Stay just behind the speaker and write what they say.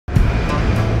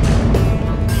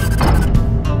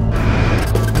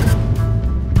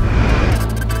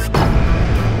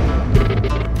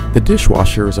The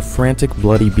Dishwasher is a frantic,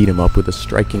 bloody beat-em-up with a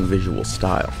striking visual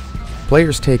style.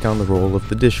 Players take on the role of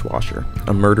the Dishwasher,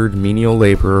 a murdered menial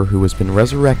laborer who has been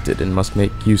resurrected and must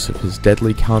make use of his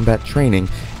deadly combat training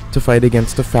to fight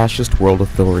against a fascist world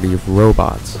authority of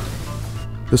robots.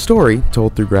 The story,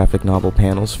 told through graphic novel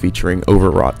panels featuring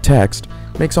overwrought text,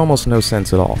 makes almost no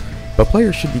sense at all, but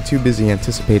players should be too busy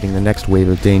anticipating the next wave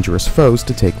of dangerous foes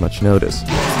to take much notice.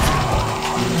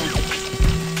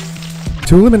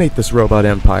 To eliminate this robot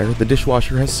empire, the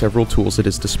Dishwasher has several tools at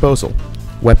his disposal.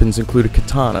 Weapons include a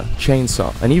katana,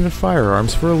 chainsaw, and even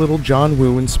firearms for a little John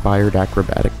Woo-inspired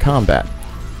acrobatic combat.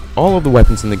 All of the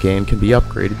weapons in the game can be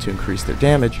upgraded to increase their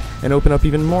damage and open up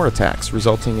even more attacks,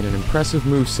 resulting in an impressive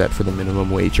moveset for the minimum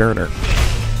wage earner.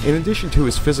 In addition to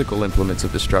his physical implements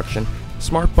of destruction,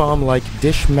 Smart Bomb-like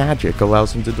Dish Magic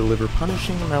allows him to deliver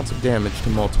punishing amounts of damage to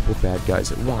multiple bad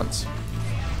guys at once.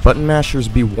 Button mashers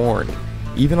be warned.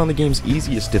 Even on the game's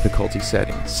easiest difficulty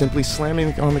setting, simply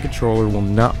slamming on the controller will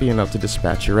not be enough to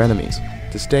dispatch your enemies.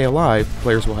 To stay alive,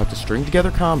 players will have to string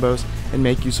together combos and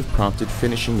make use of prompted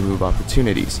finishing move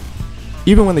opportunities.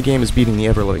 Even when the game is beating the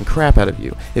ever-loving crap out of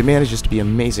you, it manages to be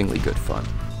amazingly good fun.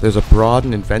 There's a broad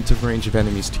and inventive range of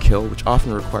enemies to kill, which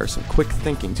often requires some quick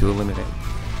thinking to eliminate.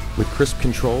 With crisp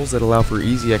controls that allow for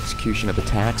easy execution of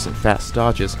attacks and fast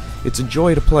dodges, it's a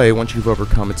joy to play once you've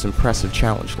overcome its impressive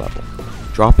challenge level.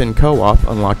 Drop-in co-op,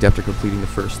 unlocked after completing the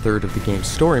first third of the game's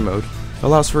story mode,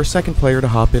 allows for a second player to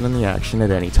hop in on the action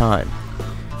at any time.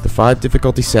 The 5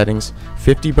 difficulty settings,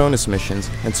 50 bonus missions,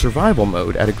 and survival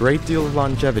mode add a great deal of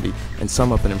longevity and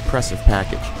sum up an impressive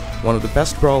package. One of the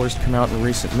best brawlers to come out in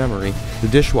recent memory, the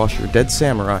Dishwasher Dead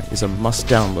Samurai is a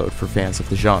must-download for fans of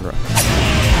the genre.